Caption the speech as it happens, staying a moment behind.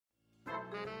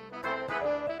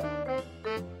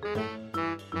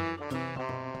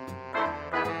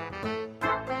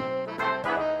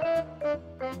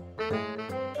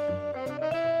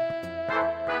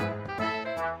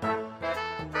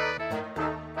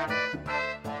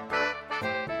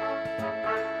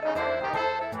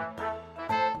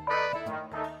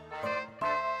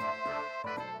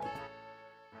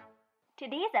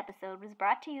Today's episode was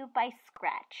brought to you by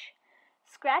Scratch.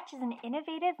 Scratch is an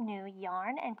innovative new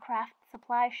yarn and craft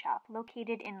supply shop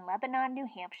located in Lebanon, New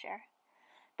Hampshire.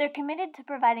 They're committed to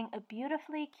providing a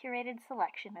beautifully curated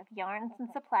selection of yarns and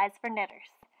supplies for knitters,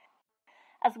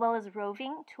 as well as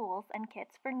roving, tools, and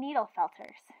kits for needle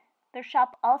felters. Their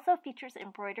shop also features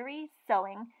embroidery,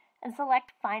 sewing, and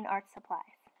select fine art supplies.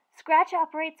 Scratch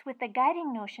operates with the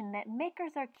guiding notion that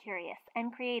makers are curious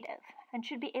and creative and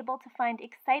should be able to find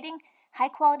exciting,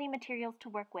 high-quality materials to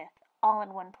work with, all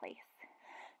in one place.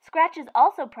 Scratch is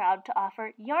also proud to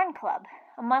offer Yarn Club,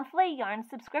 a monthly yarn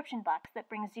subscription box that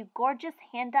brings you gorgeous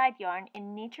hand-dyed yarn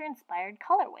in nature-inspired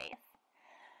colorways.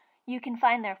 You can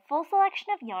find their full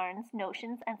selection of yarns,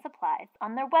 notions, and supplies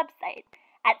on their website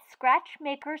at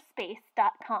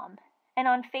scratchmakerspace.com and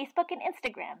on Facebook and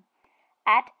Instagram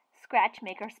at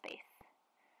scratchmakerspace.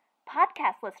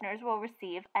 Podcast listeners will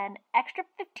receive an extra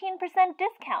 15%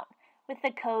 discount with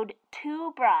the code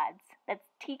 2BROADS. That's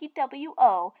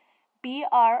TWOBROADS.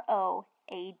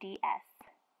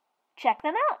 Check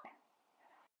them out.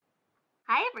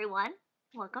 Hi everyone.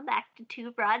 Welcome back to Two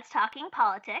Broads Talking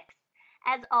Politics.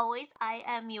 As always, I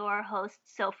am your host,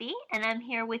 Sophie, and I'm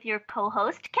here with your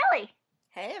co-host, Kelly.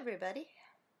 Hey, everybody.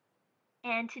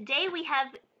 And today we have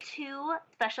two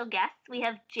special guests. We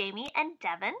have Jamie and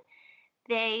Devon.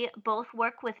 They both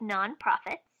work with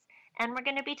nonprofits, and we're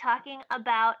going to be talking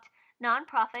about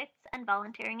nonprofits and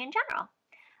volunteering in general.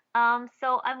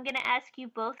 So I'm going to ask you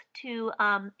both to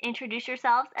introduce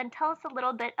yourselves and tell us a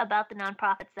little bit about the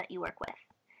nonprofits that you work with.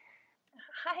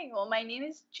 Hi, well, my name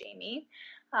is Jamie,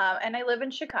 and I live in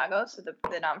Chicago, so the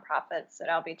nonprofits that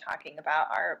I'll be talking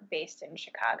about are based in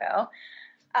Chicago.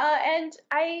 And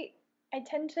I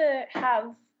tend to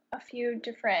have a few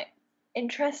different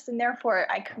interests, and therefore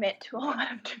I commit to a lot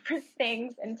of different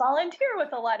things and volunteer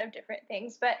with a lot of different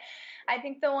things. But I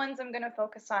think the ones I'm going to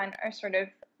focus on are sort of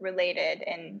related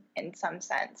in some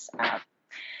sense.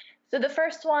 So the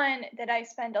first one that I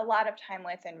spend a lot of time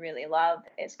with and really love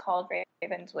is called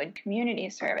Ravenswood Community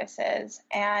Services,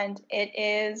 and it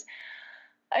is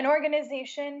an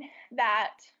organization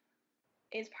that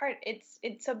is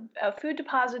it's a food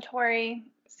depository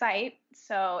site,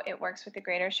 so it works with the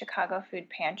Greater Chicago Food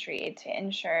Pantry to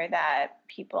ensure that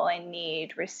people in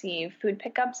need receive food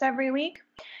pickups every week.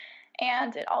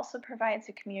 And it also provides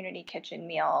a community kitchen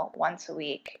meal once a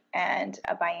week and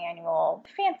a biannual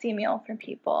fancy meal for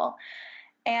people.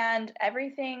 And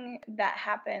everything that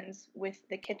happens with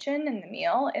the kitchen and the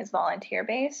meal is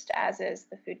volunteer-based, as is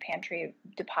the food pantry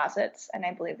deposits. And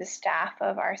I believe the staff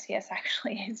of RCS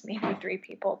actually is maybe 3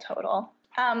 people total.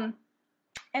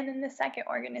 And then the second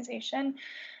organization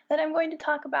that I'm going to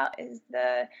talk about is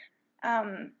the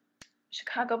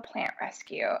Chicago Plant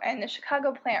Rescue. And the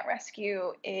Chicago Plant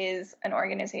Rescue is an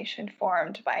organization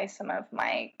formed by some of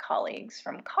my colleagues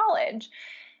from college.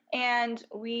 And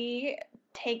we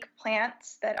take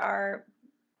plants that are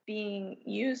being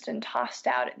used and tossed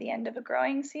out at the end of a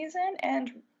growing season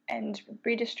and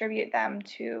redistribute them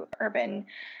to urban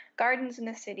gardens in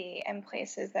the city and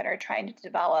places that are trying to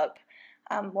develop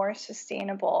more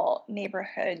sustainable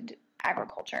neighborhood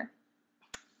agriculture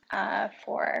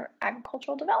for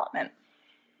agricultural development.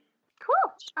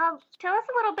 Cool. Tell us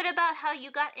a little bit about how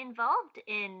you got involved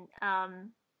in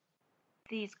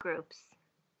these groups.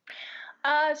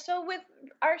 So with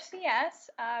RCS,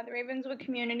 the Ravenswood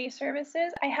Community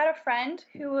Services, I had a friend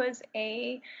who was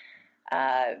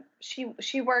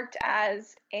she worked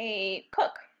as a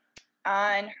cook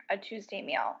on a Tuesday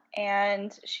meal,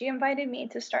 and she invited me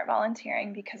to start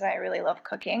volunteering because I really love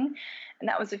cooking, and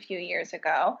that was a few years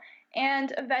ago.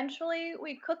 And eventually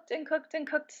we cooked and cooked and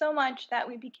cooked so much that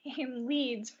we became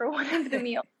leads for one of the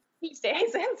meal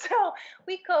Tuesdays. And so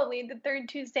we co-lead the third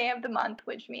Tuesday of the month,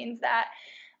 which means that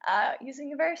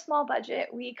using a very small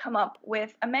budget, we come up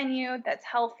with a menu that's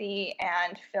healthy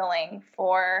and filling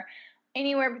for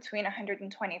anywhere between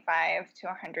 125 to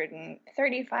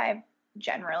 135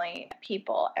 generally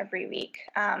people every week.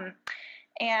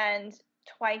 And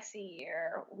twice a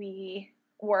year we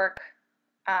work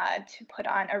to put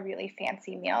on a really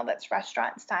fancy meal that's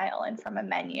restaurant style and from a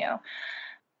menu.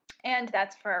 And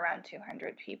that's for around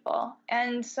 200 people.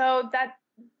 And so that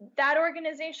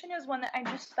organization is one that I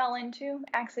just fell into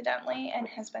accidentally and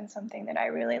has been something that I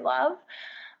really love.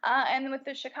 And with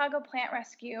the Chicago Plant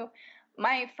Rescue,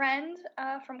 my friend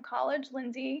from college,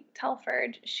 Lindsay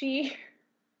Telford, she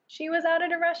was out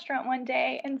at a restaurant one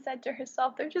day and said to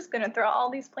herself, they're just going to throw all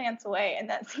these plants away, and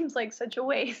that seems like such a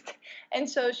waste. And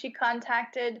so she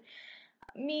contacted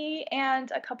me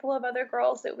and a couple of other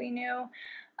girls that we knew,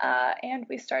 and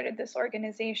we started this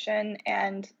organization,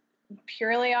 and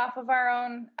purely off of our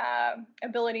own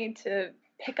ability to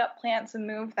pick up plants and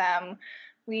move them,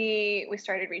 we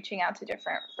started reaching out to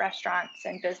different restaurants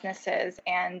and businesses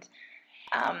and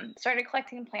started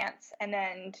collecting plants and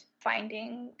then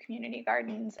finding community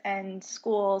gardens and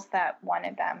schools that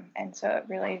wanted them. And so it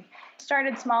really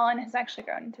started small and has actually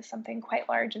grown into something quite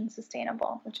large and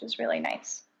sustainable, which is really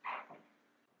nice.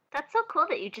 That's so cool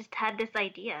that you just had this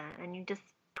idea and you just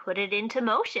put it into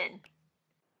motion.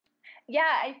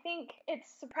 Yeah, I think it's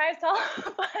surprised all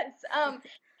of us. I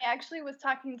actually was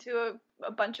talking to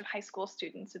a bunch of high school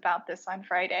students about this on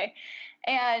Friday,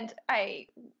 and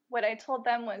what I told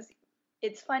them was,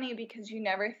 it's funny because you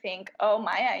never think, oh,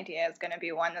 my idea is going to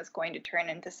be one that's going to turn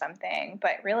into something,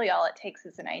 but really all it takes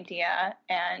is an idea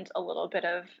and a little bit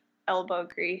of elbow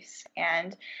grease,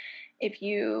 and if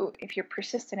you're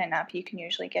persistent enough, you can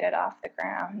usually get it off the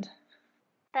ground.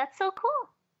 That's so cool.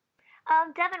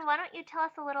 Devon, why don't you tell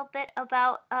us a little bit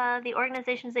about the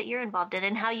organizations that you're involved in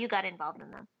and how you got involved in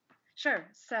them? Sure.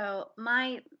 So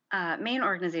my main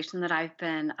organization that I've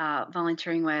been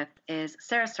volunteering with is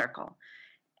Sarah's Circle,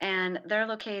 and they're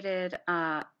located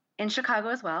in Chicago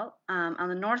as well, on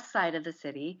the north side of the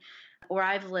city, where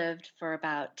I've lived for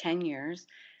about 10 years.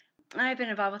 I've been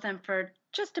involved with them for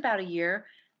just about a year.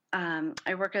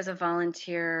 I work as a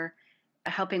volunteer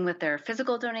helping with their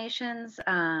physical donations,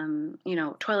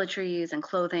 toiletries and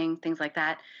clothing, things like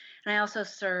that. And I also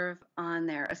serve on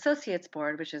their associates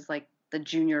board, which is like the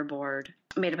junior board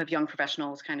made up of young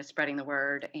professionals kind of spreading the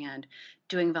word and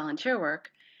doing volunteer work.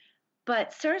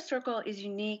 But Sarah's Circle is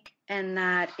unique in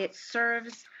that it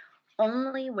serves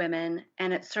only women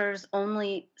and it serves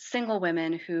only single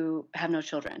women who have no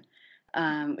children.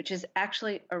 Which is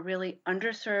actually a really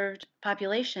underserved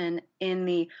population in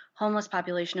the homeless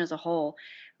population as a whole.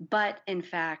 But in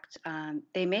fact,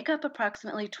 they make up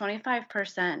approximately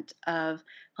 25% of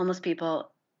homeless people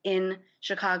in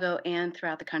Chicago and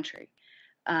throughout the country.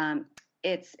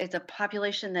 It's a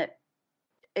population that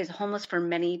is homeless for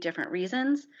many different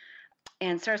reasons.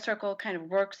 And Sarah Circle kind of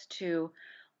works to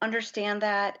understand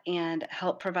that and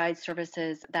help provide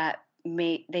services that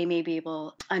they may be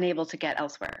unable to get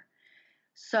elsewhere.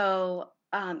 So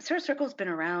Sarah Circle's been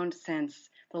around since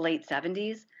the late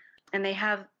 70s, and they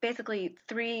have basically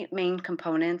three main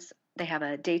components. They have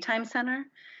a daytime center,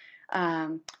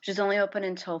 which is only open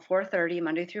until 4:30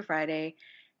 Monday through Friday,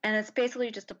 and it's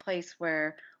basically just a place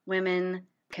where women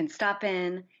can stop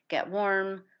in, get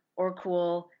warm or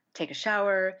cool, take a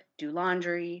shower, do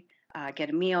laundry, get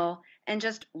a meal, and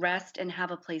just rest and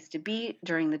have a place to be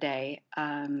during the day,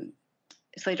 so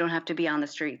they don't have to be on the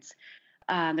streets.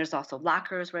 There's also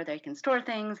lockers where they can store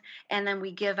things. And then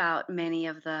we give out many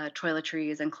of the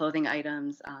toiletries and clothing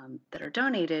items that are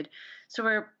donated. So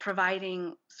we're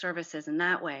providing services in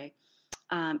that way.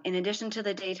 In addition to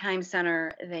the daytime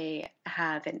center, they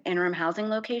have an interim housing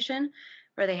location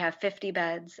where they have 50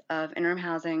 beds of interim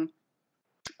housing,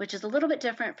 which is a little bit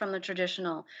different from the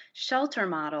traditional shelter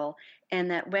model in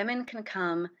that women can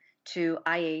come to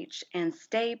IH and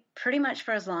stay pretty much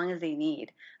for as long as they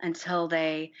need until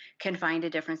they can find a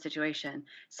different situation.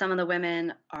 Some of the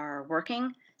women are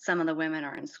working, some of the women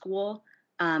are in school,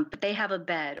 but they have a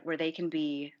bed where they can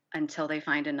be until they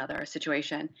find another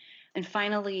situation. And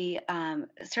finally,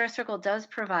 Sarah Circle does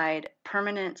provide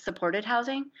permanent supported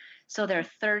housing. So there are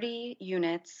 30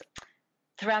 units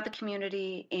throughout the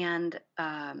community and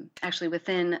actually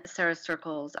within Sarah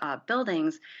Circle's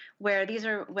buildings, where these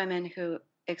are women who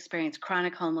experience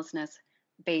chronic homelessness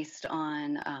based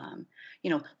on,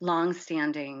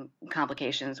 long-standing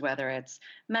complications, whether it's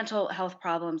mental health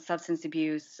problems, substance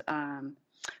abuse,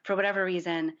 for whatever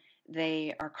reason,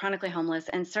 they are chronically homeless,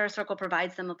 and Sarah Circle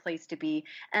provides them a place to be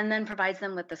and then provides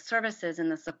them with the services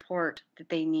and the support that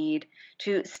they need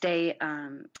to stay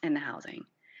in the housing.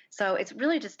 So it's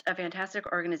really just a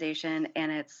fantastic organization,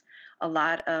 and it's a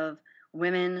lot of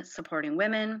women supporting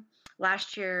women.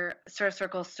 Last year, Sarah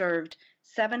Circle served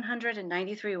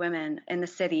 793 women in the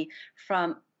city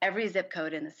from every zip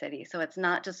code in the city. So it's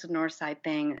not just a north side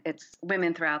thing, it's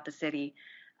women throughout the city.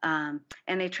 And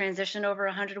they transitioned over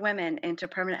 100 women into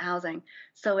permanent housing.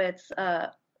 So it's an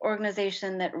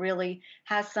organization that really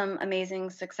has some amazing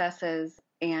successes,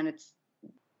 and it's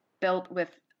built with,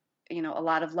 a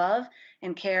lot of love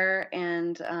and care,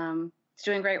 and it's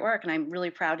doing great work, and I'm really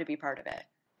proud to be part of it.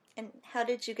 And how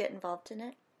did you get involved in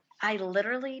it? I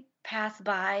literally pass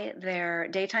by their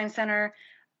daytime center,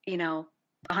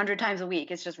 100 times a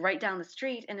week. It's just right down the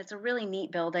street, and it's a really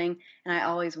neat building. And I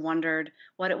always wondered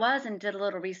what it was and did a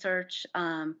little research.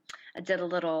 I did a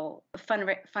little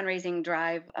fundraising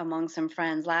drive among some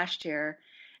friends last year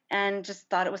and just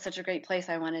thought it was such a great place.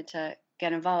 I wanted to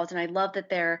get involved. And I love that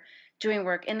they're doing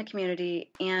work in the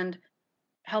community and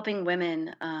helping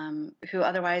women who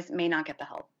otherwise may not get the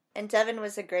help. And Devon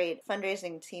was a great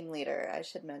fundraising team leader, I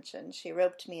should mention. She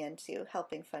roped me into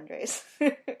helping fundraise.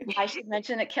 I should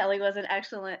mention that Kelly was an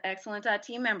excellent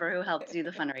team member who helped do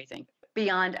the fundraising.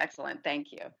 Beyond excellent.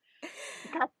 Thank you.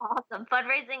 That's awesome.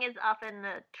 Fundraising is often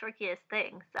the trickiest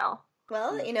thing, so.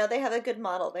 Well, they have a good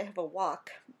model. They have a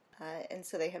walk, and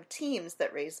so they have teams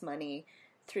that raise money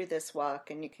through this walk,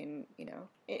 and you can,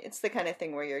 it's the kind of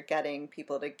thing where you're getting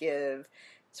people to give,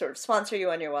 sort of sponsor you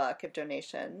on your walk, give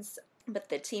donations, but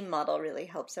the team model really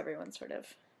helps everyone sort of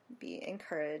be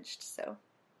encouraged, so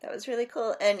that was really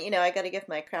cool. And, I got to give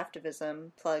my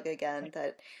craftivism plug again,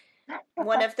 that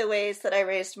one of the ways that I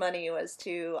raised money was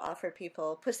to offer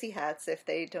people pussy hats if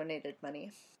they donated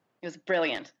money. It was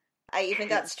brilliant. I even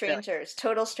got strangers,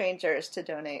 total strangers, to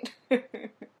donate.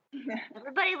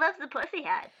 Everybody loves the pussy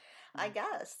hat. I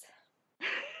guess.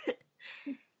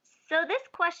 So this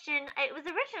question, it was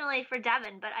originally for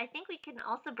Devon, but I think we can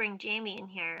also bring Jamie in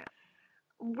here.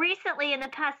 Recently, in the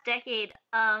past decade,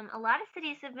 a lot of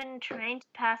cities have been trying to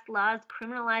pass laws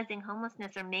criminalizing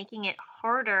homelessness or making it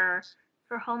harder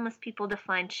for homeless people to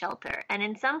find shelter. And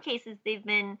in some cases, they've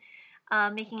been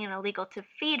making it illegal to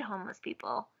feed homeless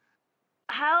people.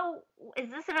 How is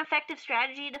this an effective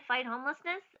strategy to fight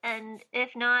homelessness? And if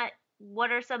not,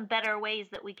 what are some better ways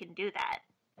that we can do that?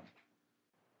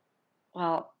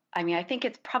 Well, I mean, I think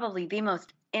it's probably the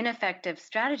most ineffective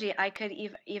strategy I could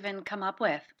even come up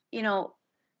with.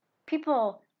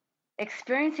 People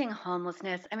experiencing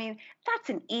homelessness, I mean,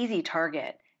 that's an easy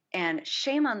target. And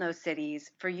shame on those cities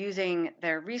for using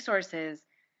their resources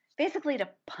basically to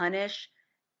punish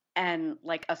and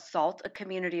assault a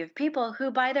community of people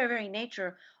who, by their very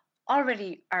nature,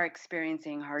 already are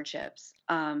experiencing hardships.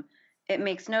 It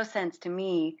makes no sense to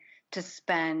me to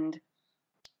spend,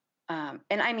 and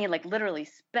I mean literally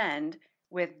spend,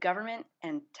 with government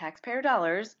and taxpayer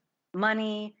dollars,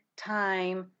 money,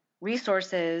 time,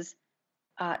 resources,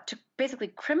 to basically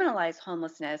criminalize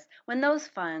homelessness when those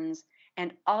funds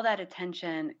and all that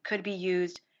attention could be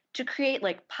used to create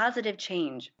positive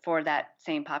change for that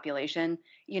same population.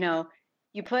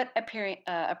 You put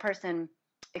a person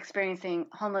experiencing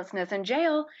homelessness in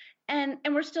jail, and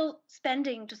we're still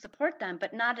spending to support them,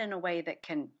 but not in a way that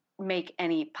can make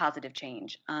any positive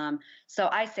change. So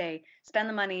I say spend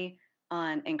the money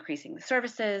on increasing the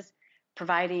services,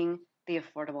 providing the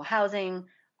affordable housing,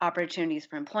 opportunities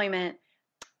for employment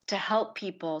to help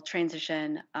people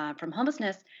transition from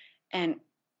homelessness. And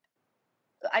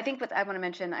I think what I want to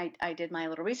mention, I did my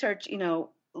little research,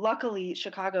 luckily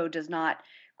Chicago does not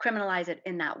criminalize it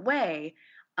in that way.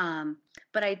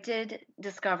 But I did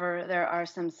discover there are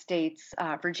some states,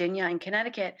 Virginia and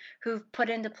Connecticut, who've put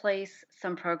into place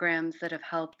some programs that have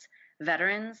helped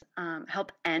veterans,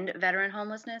 help end veteran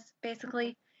homelessness,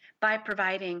 basically, by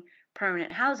providing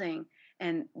permanent housing.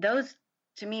 And those,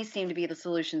 to me, seem to be the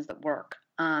solutions that work.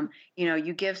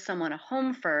 You give someone a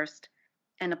home first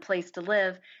and a place to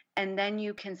live, and then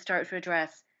you can start to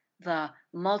address the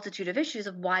multitude of issues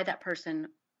of why that person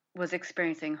was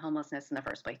experiencing homelessness in the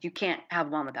first place. You can't have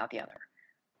one without the other.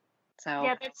 So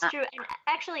yeah, that's true. And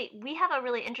actually, we have a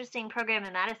really interesting program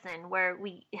in Madison where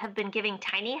we have been giving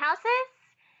tiny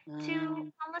houses to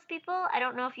homeless people. I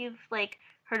don't know if you've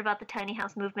heard about the tiny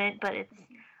house movement, but it's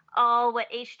all what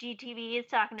HGTV is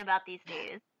talking about these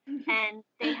days. And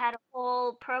they had a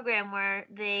whole program where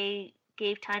they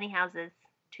gave tiny houses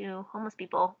to homeless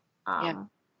people. I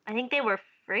think they were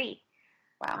free.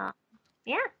 Wow.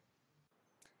 Yeah.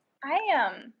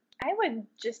 I would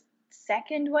just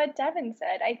second what Devon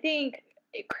said. I think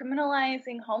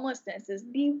criminalizing homelessness is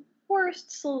the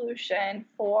worst solution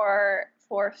for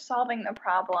solving the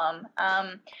problem.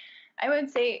 I would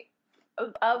say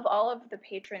of all of the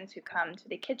patrons who come to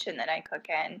the kitchen that I cook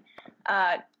in,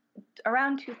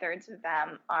 around 2/3 of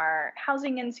them are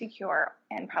housing insecure,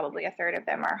 and probably 1/3 of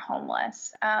them are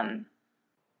homeless.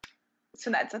 So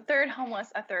that's 1/3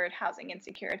 homeless, 1/3 housing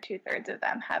insecure, 2/3 of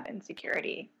them have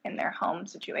insecurity in their home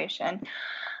situation.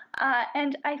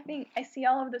 And I think I see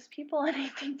all of those people and I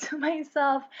think to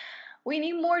myself, we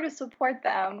need more to support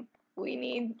them. We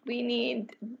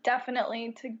need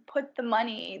definitely to put the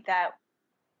money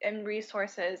and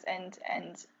resources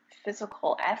and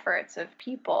physical efforts of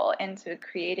people into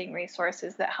creating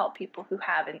resources that help people who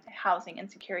have housing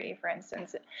insecurity, for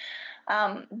instance,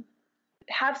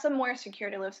 have somewhere secure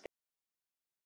to live so